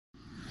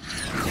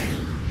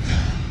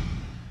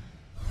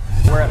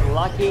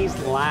Lucky's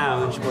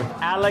Lounge with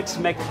Alex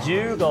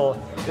Macdougall.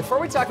 Before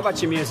we talk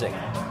about your music,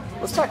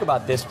 let's talk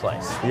about this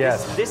place.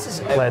 Yes. This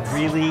is a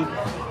really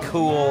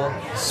cool,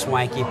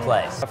 swanky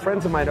place.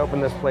 Friends of mine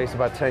opened this place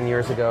about 10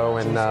 years ago,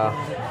 and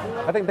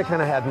I think they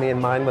kind of had me in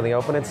mind when they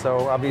opened it,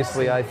 so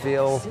obviously I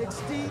feel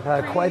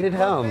quite at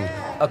home.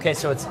 Okay,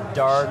 so it's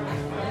dark,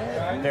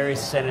 very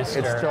sinister.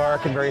 It's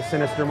dark and very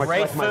sinister, much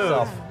Great like food.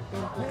 myself.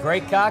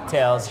 Great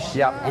cocktails.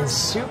 Yep. And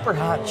super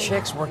hot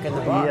chicks working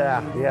the bar.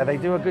 Yeah, they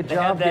do a good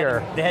job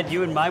here. They had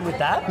you in mind with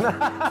that?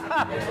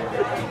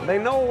 They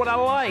know what I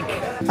like.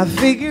 I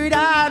figured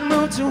I'd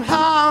move to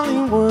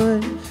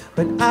Hollywood,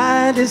 but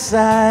I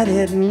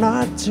decided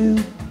not to.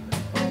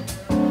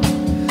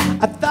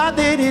 I thought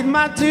that it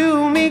might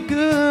do me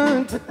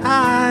good, but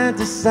I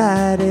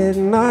decided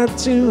not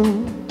to.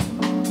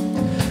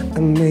 I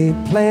made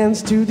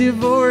plans to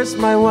divorce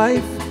my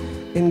wife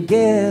and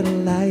get a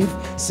life.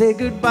 Say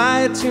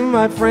goodbye to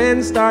my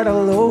friends, start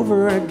all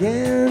over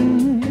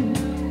again.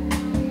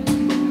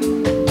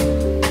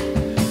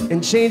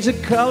 And change the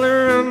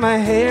color of my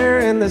hair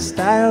and the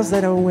styles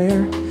that I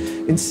wear.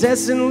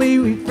 Incessantly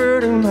refer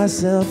to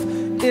myself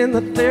in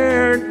the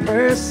third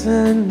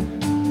person.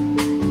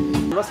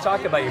 Let's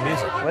talk about your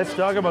music. Let's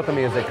talk about the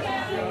music.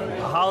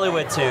 The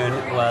Hollywood tune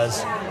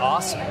was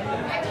awesome.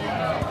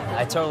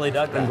 I totally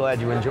dug that. I'm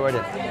glad you enjoyed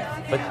it.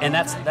 And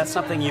that's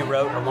something you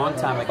wrote a long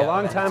time ago. A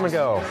long time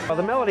ago. Well,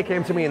 the melody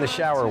came to me in the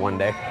shower one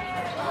day.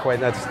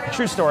 That's a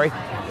true story.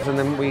 And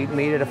then we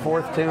needed a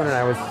fourth tune, and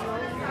I was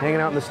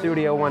hanging out in the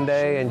studio one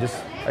day, and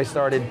I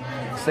started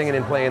singing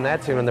and playing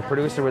that tune, and the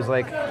producer was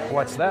like,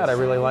 "What's that? I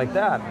really like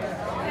that."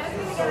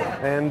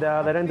 And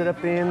that ended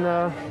up being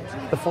the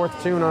fourth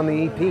tune on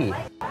the EP.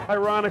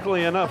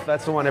 Ironically enough,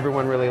 that's the one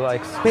everyone really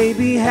likes.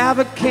 Maybe have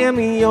a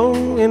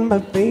cameo in my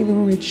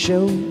favorite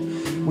show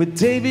with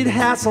David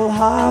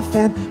Hasselhoff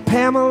and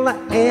Pamela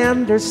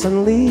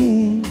Anderson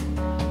Lee.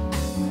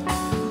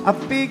 I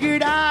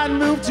figured I'd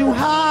move to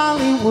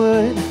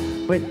Hollywood,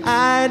 but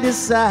I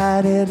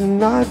decided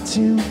not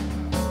to.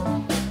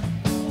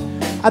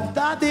 I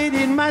thought that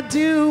it might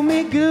do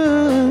me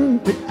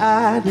good, but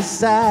I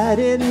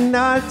decided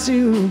not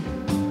to.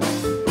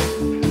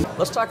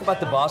 Let's talk about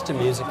the Boston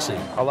music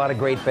scene. A lot of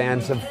great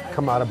bands have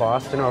come out of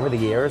Boston over the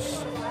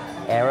years.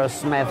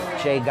 Aerosmith,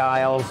 Jay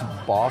Giles,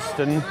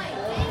 Boston.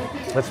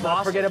 Let's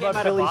not forget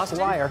about Billy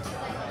Squire.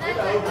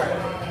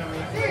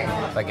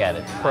 Forget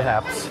it.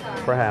 Perhaps,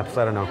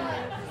 I don't know.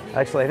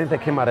 Actually, I think they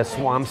came out of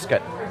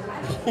Swampscott,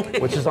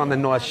 which is on the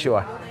North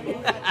Shore,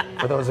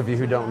 for those of you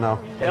who don't know.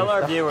 Tell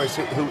our viewers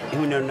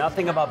who know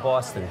nothing about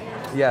Boston.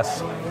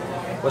 Yes.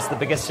 What's the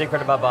biggest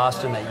secret about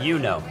Boston that you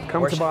know?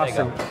 Come to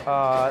Boston.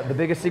 The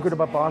biggest secret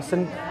about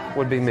Boston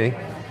would be me.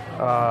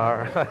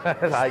 I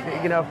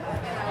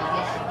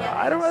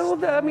don't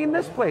know. I mean,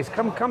 this place.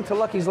 Come to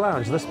Lucky's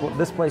Lounge.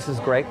 This place is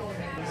great.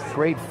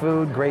 Great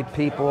food, great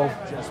people,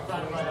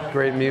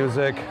 great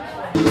music.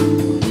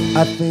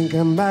 I think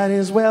I might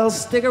as well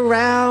stick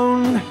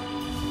around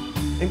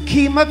and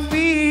keep my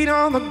feet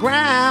on the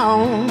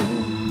ground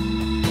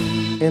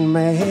and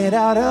my head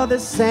out of the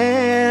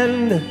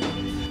sand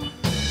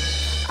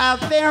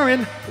out there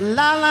in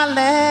La La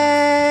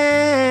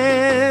Land.